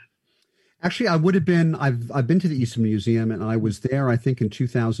 Actually, I've been to the Eastman Museum, and I was there, I think, in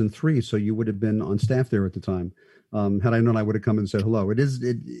 2003. So you would have been on staff there at the time. Had I known, I would have come and said hello. It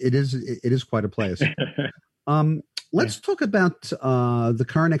is quite a place. Let's talk about the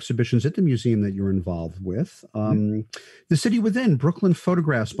current exhibitions at the museum that you're involved with. The City Within, Brooklyn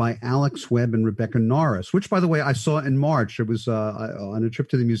Photographs by Alex Webb and Rebecca Norris, which, by the way, I saw in March. It was on a trip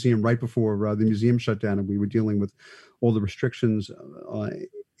to the museum right before the museum shut down, and we were dealing with all the restrictions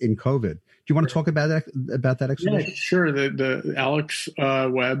in COVID. Do you want to talk about that exhibition? Yeah, sure. The Alex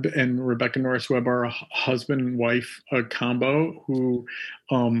Webb and Rebecca Norris Webb are a husband and wife combo who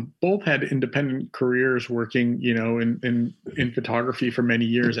both had independent careers working, in photography for many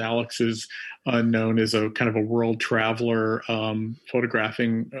years. Alex is known as a kind of a world traveler,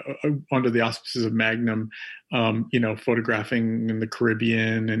 photographing under the auspices of Magnum, photographing in the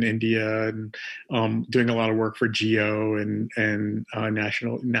Caribbean and India, and doing a lot of work for Geo and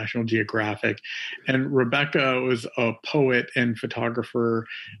National Geographic. photographic. And Rebecca was a poet and photographer,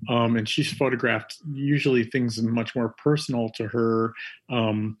 and she's photographed usually things much more personal to her.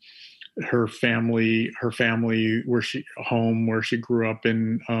 Her family, where she grew up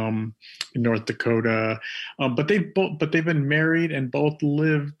in North Dakota, but they've been married and both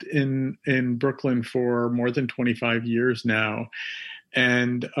lived in Brooklyn for more than 25 years now,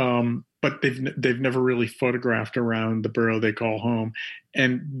 and but they've never really photographed around the borough they call home,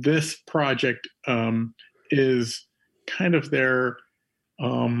 and this project is kind of their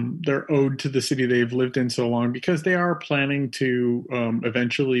ode to the city they've lived in so long, because they are planning to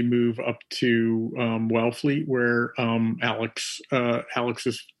eventually move up to Wellfleet, where Alex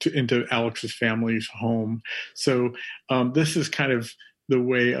is into Alex's family's home. So this is kind of the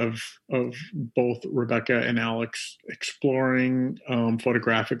way of both Rebecca and Alex exploring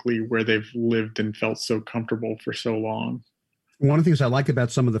photographically where they've lived and felt so comfortable for so long. One of the things I like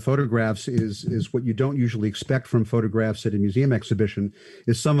about some of the photographs is what you don't usually expect from photographs at a museum exhibition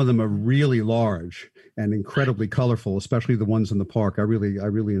is some of them are really large and incredibly colorful, especially the ones in the park. I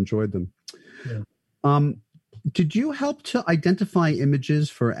really enjoyed them. Yeah. Did you help to identify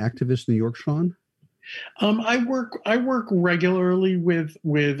images for Activist New York, Sean? I work regularly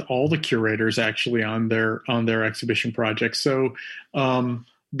with all the curators actually on their exhibition projects. So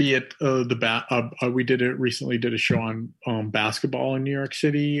be it we recently did a show on basketball in New York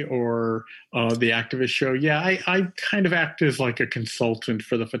City, or the Activist show. Yeah, I kind of act as like a consultant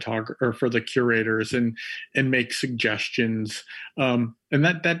for the photographer or for the curators and make suggestions. And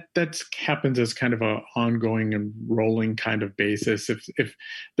that happens as kind of a ongoing and rolling kind of basis. If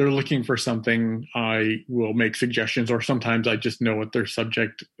they're looking for something, I will make suggestions, or sometimes I just know what their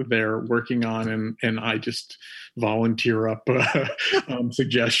subject they're working on, and I just volunteer up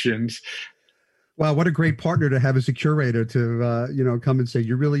suggestions. Wow, what a great partner to have as a curator to come and say,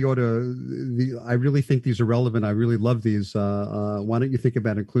 you really ought to. I really think these are relevant. I really love these. Why don't you think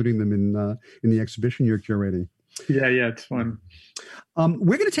about including them in the exhibition you're curating? Yeah, it's fun.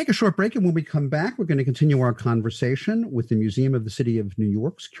 We're going to take a short break, and when we come back, we're going to continue our conversation with the Museum of the City of New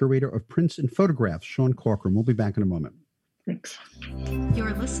York's curator of prints and photographs, Sean Corcoran. We'll be back in a moment. Thanks.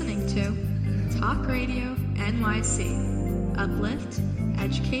 You're listening to Talk Radio NYC. Uplift,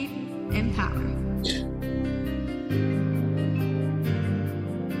 educate, empower.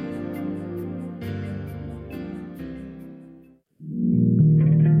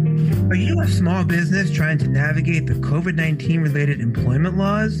 Are you a small business trying to navigate the COVID-19 related employment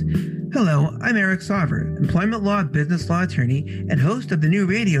laws? Hello, I'm Eric Sauver, employment law business law attorney and host of the new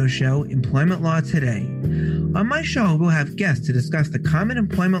radio show, Employment Law Today. On my show, we'll have guests to discuss the common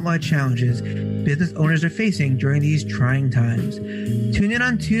employment law challenges business owners are facing during these trying times. Tune in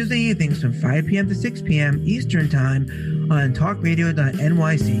on Tuesday evenings from 5 p.m. to 6 p.m. Eastern Time on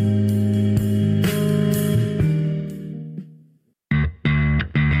talkradio.nyc.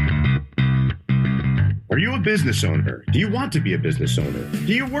 Are you a business owner? Do you want to be a business owner?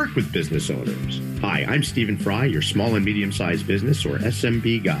 Do you work with business owners? Hi, I'm Stephen Fry, your small and medium-sized business, or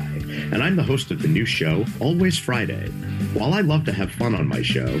SMB guy, and I'm the host of the new show, Always Friday. While I love to have fun on my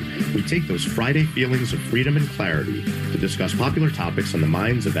show, we take those Friday feelings of freedom and clarity to discuss popular topics on the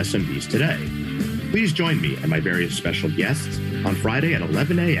minds of SMBs today. Please join me and my various special guests on Friday at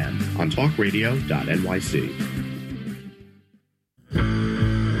 11 a.m. on talkradio.nyc.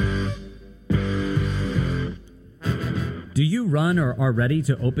 Do you run or are ready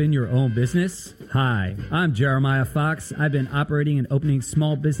to open your own business? Hi, I'm Jeremiah Fox. I've been operating and opening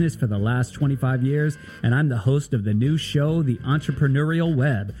small business for the last 25 years, and I'm the host of the new show, The Entrepreneurial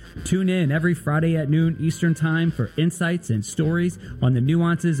Web. Tune in every Friday at noon Eastern Time for insights and stories on the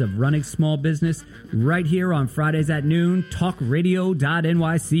nuances of running small business right here on Fridays at noon,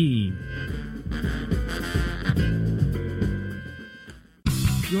 talkradio.nyc.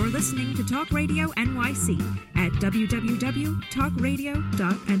 You're listening to Talk Radio NYC at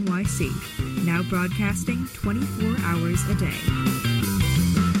www.talkradio.nyc. Now broadcasting 24 hours a day.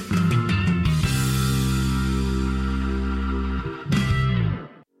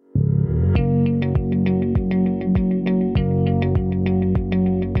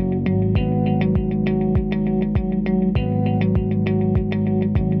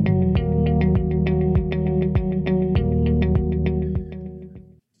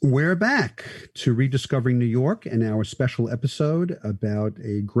 We're back to Rediscovering New York and our special episode about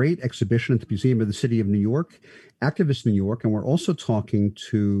a great exhibition at the Museum of the City of New York, Activist New York, and we're also talking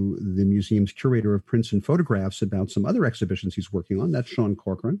to the museum's curator of prints and photographs about some other exhibitions he's working on. That's Sean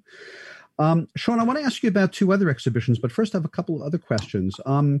Corcoran. Sean, I want to ask you about two other exhibitions, but first I have a couple of other questions.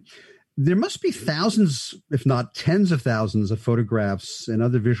 There must be thousands, if not tens of thousands, of photographs and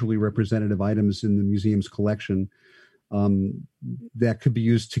other visually representative items in the museum's collection that could be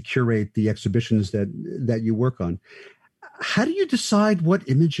used to curate the exhibitions that you work on. How do you decide what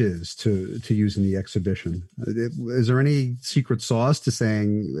images to use in the exhibition? Is there any secret sauce to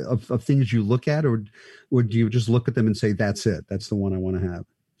saying of things you look at, or do you just look at them and say, that's it, that's the one I want to have?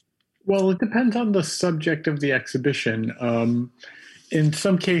 Well, it depends on the subject of the exhibition. In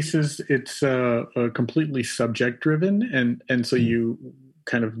some cases, it's completely subject driven, and so you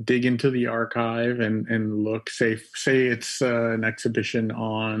kind of dig into the archive and look. Say it's an exhibition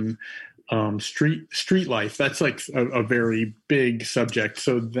on street life. That's like a very big subject.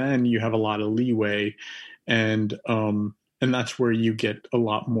 So then you have a lot of leeway, and that's where you get a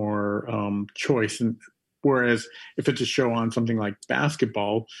lot more choice. And whereas if it's a show on something like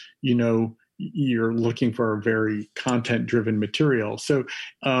basketball, you're looking for a very content-driven material. So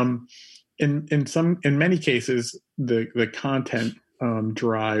in many cases, the content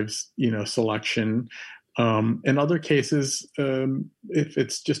drives selection. In other cases, if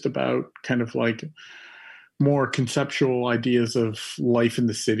it's just about kind of like more conceptual ideas of life in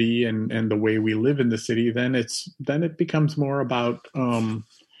the city and the way we live in the city, then it becomes more about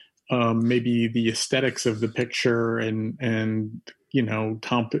maybe the aesthetics of the picture and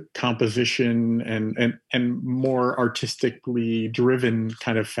composition and more artistically driven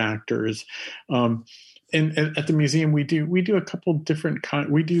kind of factors. And at the museum, we do a couple different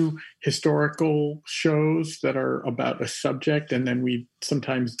we do historical shows that are about a subject, and then we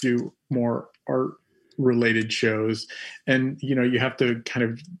sometimes do more art related shows. And you have to kind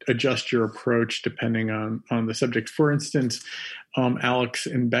of adjust your approach depending on the subject. For instance, Alex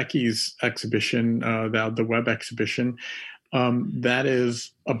and Becky's exhibition, the web exhibition, that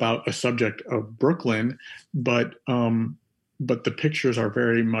is about a subject of Brooklyn, but the pictures are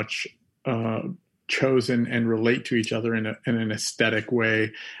very much chosen and relate to each other in an aesthetic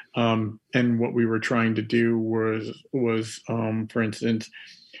way. And what we were trying to do was for instance,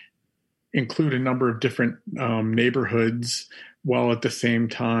 include a number of different neighborhoods, while at the same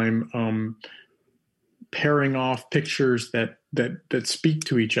time pairing off pictures that speak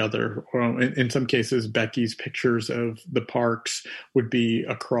to each other. In some cases, Becky's pictures of the parks would be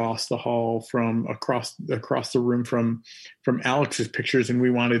across the hall from across the room from Alex's pictures, and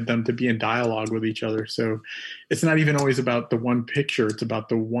we wanted them to be in dialogue with each other. So it's not even always about the one picture; it's about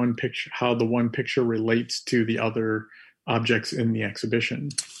the one picture, how the one picture relates to the other objects in the exhibition.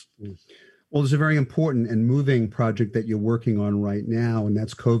 Well, there's a very important and moving project that you're working on right now, and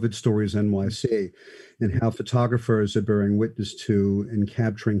that's COVID Stories NYC, and how photographers are bearing witness to and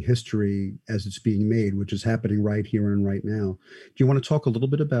capturing history as it's being made, which is happening right here and right now. Do you want to talk a little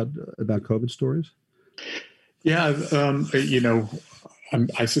bit about COVID Stories? Yeah,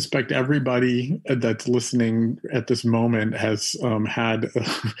 I suspect everybody that's listening at this moment has had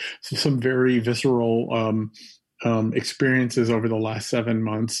some very visceral experiences over the last 7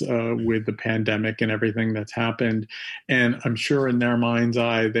 months with the pandemic and everything that's happened. And I'm sure in their mind's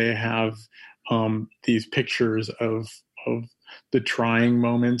eye, they have these pictures of the trying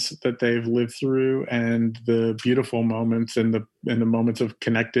moments that they've lived through and the beautiful moments and the moments of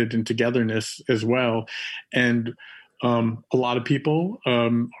connected and togetherness as well. And a lot of people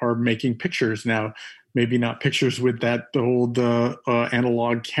are making pictures now. Maybe not pictures with that old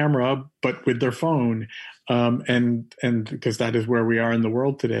analog camera, but with their phone. And because that is where we are in the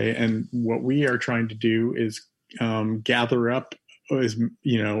world today. And what we are trying to do is gather up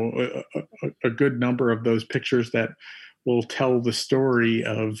a good number of those pictures that will tell the story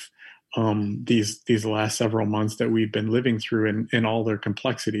of these last several months that we've been living through in all their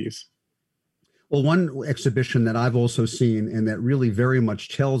complexities. Well, one exhibition that I've also seen and that really very much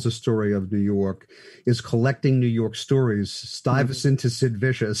tells a story of New York is Collecting New York Stories, Stuyvesant to Sid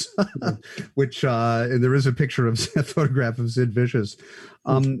Vicious, which, and there is a picture of a photograph of Sid Vicious.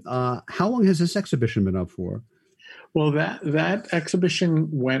 How long has this exhibition been up for? Well, that exhibition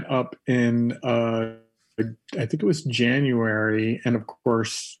went up in, I think it was January. And of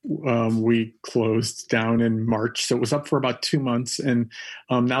course, we closed down in March. So it was up for about 2 months. And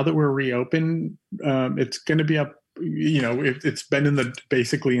now that we're reopened, it's going to be up, it's been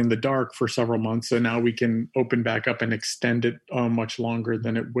basically in the dark for several months. So now we can open back up and extend it much longer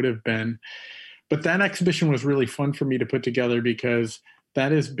than it would have been. But that exhibition was really fun for me to put together because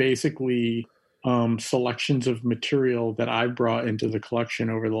that is basically selections of material that I brought into the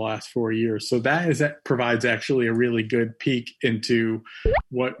collection over the last 4 years. So that provides actually a really good peek into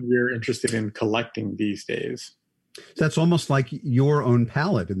what we're interested in collecting these days. So that's almost like your own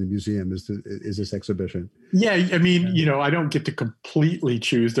palette in the museum is this exhibition. Yeah, I mean, I don't get to completely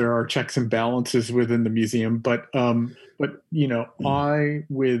choose. There are checks and balances within the museum, but I, in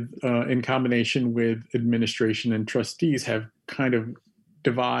combination with administration and trustees, have kind of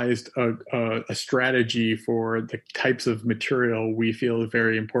devised a strategy for the types of material we feel is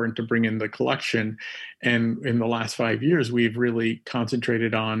very important to bring in the collection. And in the last 5 years, we've really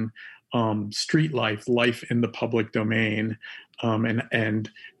concentrated on street life in the public domain, and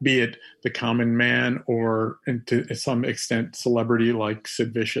be it the common man or, and to some extent, celebrity like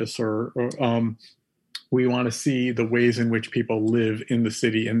Sid Vicious, or we want to see the ways in which people live in the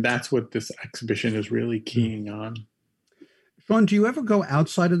city, and that's what this exhibition is really keying on. Sean, do you ever go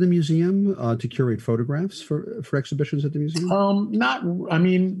outside of the museum to curate photographs for exhibitions at the museum? Not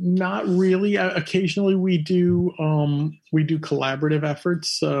really. Occasionally we do collaborative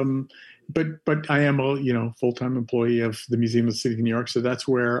efforts. But I am a full-time employee of the Museum of the City of New York, so that's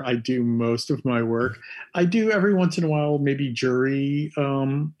where I do most of my work. I do every once in a while maybe jury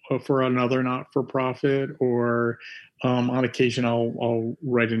for another not-for-profit, or on occasion I'll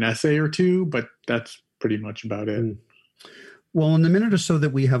write an essay or two, but that's pretty much about it. Well, in the minute or so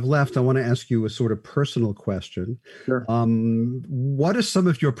that we have left, I want to ask you a sort of personal question. Sure. What are some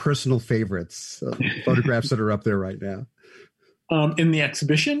of your personal favorites, photographs that are up there right now? In the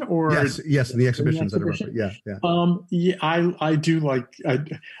exhibition, or yes, in the exhibitions that are up there. Yeah. I do like.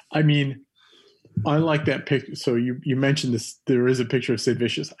 I mean, I like that picture. So you mentioned this. There is a picture of Sid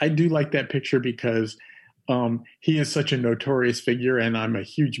Vicious. I do like that picture because he is such a notorious figure, and I'm a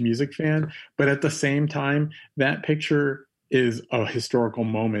huge music fan. But at the same time, that picture is a historical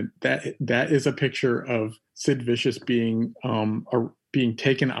moment. That is a picture of Sid Vicious being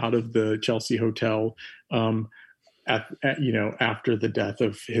taken out of the Chelsea Hotel after the death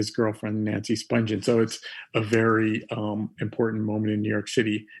of his girlfriend Nancy Spungen. So it's a very important moment in New York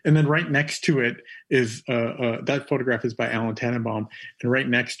City. And then right next to it is that photograph is by Alan Tannenbaum, and right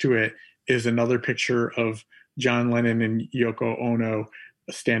next to it is another picture of John Lennon and Yoko Ono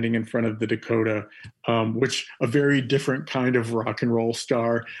standing in front of the Dakota, which a very different kind of rock and roll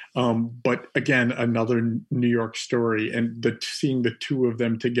star. But again, another New York story, and seeing the two of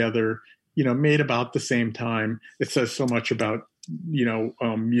them together, made about the same time, it says so much about,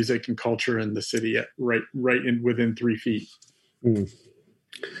 music and culture in the city within 3 feet.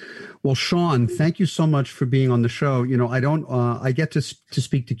 Well, Sean, thank you so much for being on the show. I get to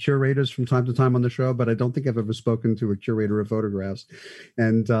speak to curators from time to time on the show, but I don't think I've ever spoken to a curator of photographs.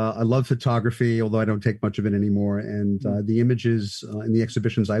 And I love photography, although I don't take much of it anymore. And the images in the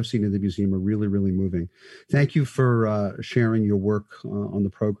exhibitions I've seen in the museum are really, really moving. Thank you for sharing your work on the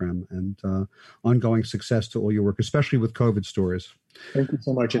program, and ongoing success to all your work, especially with COVID stories. Thank you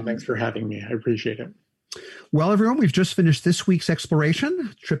so much, and thanks for having me. I appreciate it. Well, everyone, we've just finished this week's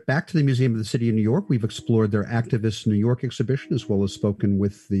exploration trip back to the Museum of the City of New York. We've explored their Activists New York exhibition, as well as spoken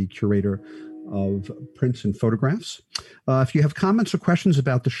with the curator of prints and photographs. If you have comments or questions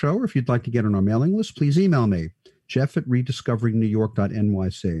about the show, or if you'd like to get on our mailing list, please email me,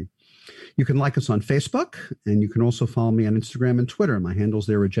 jeff@rediscoveringnewyork.nyc. You can like us on Facebook, and you can also follow me on Instagram and Twitter. My handles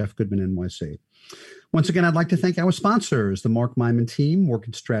there are Jeff Goodman NYC. Once again, I'd like to thank our sponsors, the Mark Myman team,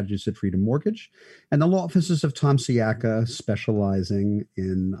 Mortgage Strategists at Freedom Mortgage, and the law offices of Tom Siaka,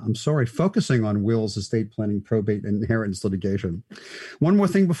 focusing on wills, estate planning, probate, and inheritance litigation. One more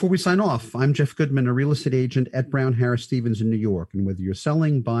thing before we sign off. I'm Jeff Goodman, a real estate agent at Brown Harris Stevens in New York. And whether you're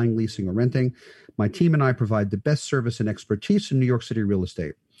selling, buying, leasing, or renting, my team and I provide the best service and expertise in New York City real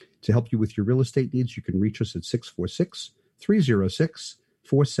estate. To help you with your real estate needs, you can reach us at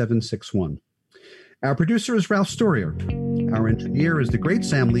 646-306-4761. Our producer is Ralph Storier. Our engineer is the great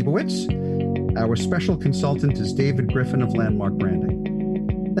Sam Leibowitz. Our special consultant is David Griffin of Landmark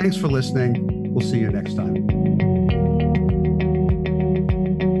Branding. Thanks for listening. We'll see you next time.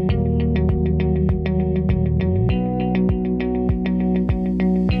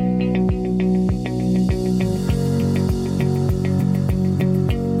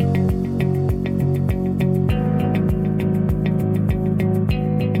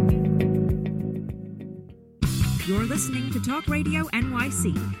 Talk Radio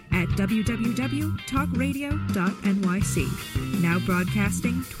NYC at www.talkradio.nyc. Now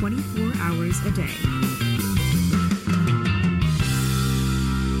broadcasting 24 hours a day.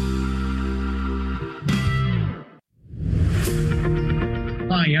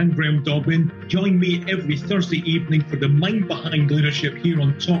 Hi, I'm Graham Dobbin. Join me every Thursday evening for the Mind Behind Leadership here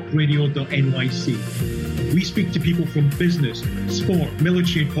on talkradio.nyc. We speak to people from business, sport,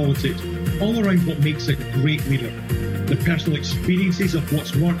 military and politics, all around what makes a great leader. the personal experiences of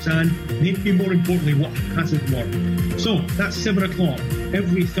what's worked and maybe more importantly what hasn't worked. So that's 7 o'clock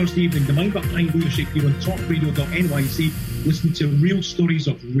every Thursday evening. The Mind Behind Leadership here on talkradio.nyc. Listen to real stories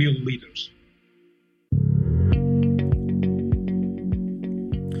of real leaders.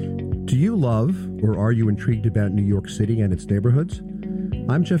 Do you love or are you intrigued about New York City and its neighborhoods?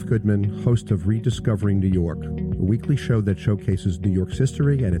 I'm Jeff Goodman, host of Rediscovering New York, a weekly show that showcases New York's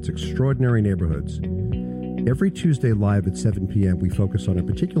history and its extraordinary neighborhoods. Every Tuesday live at 7 p.m., we focus on a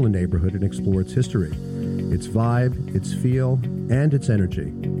particular neighborhood and explore its history, its vibe, its feel, and its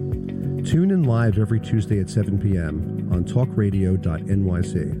energy. Tune in live every Tuesday at 7 p.m. on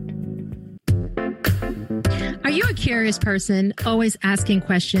talkradio.nyc. Are you a curious person, always asking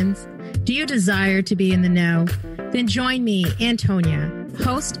questions? Do you desire to be in the know? Then join me, Antonia,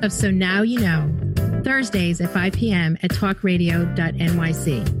 host of So Now You Know, Thursdays at 5 p.m. at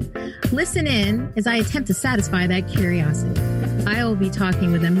talkradio.nyc. Listen in as I attempt to satisfy that curiosity. I will be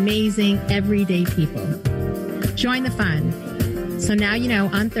talking with amazing, everyday people. Join the fun. So Now You Know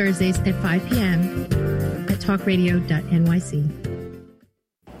on Thursdays at 5 p.m. at talkradio.nyc.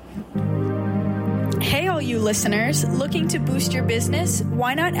 Hey, all you listeners, looking to boost your business?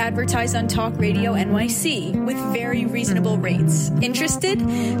 Why not advertise on Talk Radio NYC with very reasonable rates? Interested?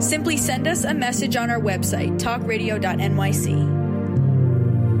 Simply send us a message on our website, talkradio.nyc.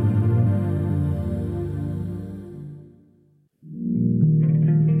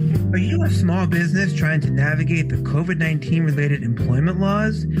 Are you a small business trying to navigate the COVID-19 related employment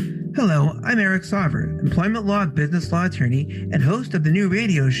laws? Hello, I'm Eric Sauver, employment law business law attorney and host of the new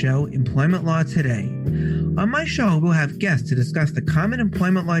radio show, Employment Law Today. On my show, we'll have guests to discuss the common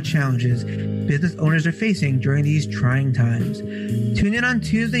employment law challenges business owners are facing during these trying times. Tune in on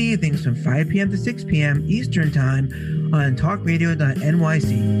Tuesday evenings from 5 p.m. to 6 p.m. Eastern Time on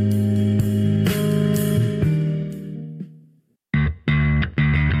talkradio.nyc.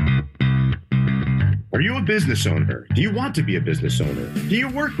 Are you a business owner? Do you want to be a business owner? Do you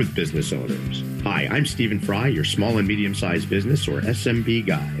work with business owners? Hi, I'm Stephen Fry, your small and medium-sized business or SMB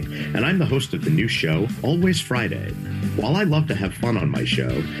guy, and I'm the host of the new show, Always Friday. While I love to have fun on my show,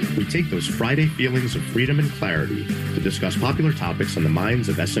 we take those Friday feelings of freedom and clarity to discuss popular topics on the minds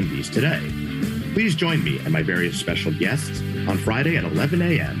of SMBs today. Please join me and my various special guests on Friday at 11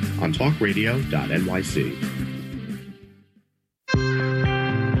 a.m. on talkradio.nyc.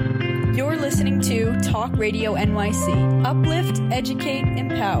 You're listening to Talk Radio NYC. Uplift, educate,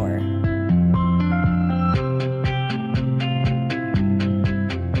 empower.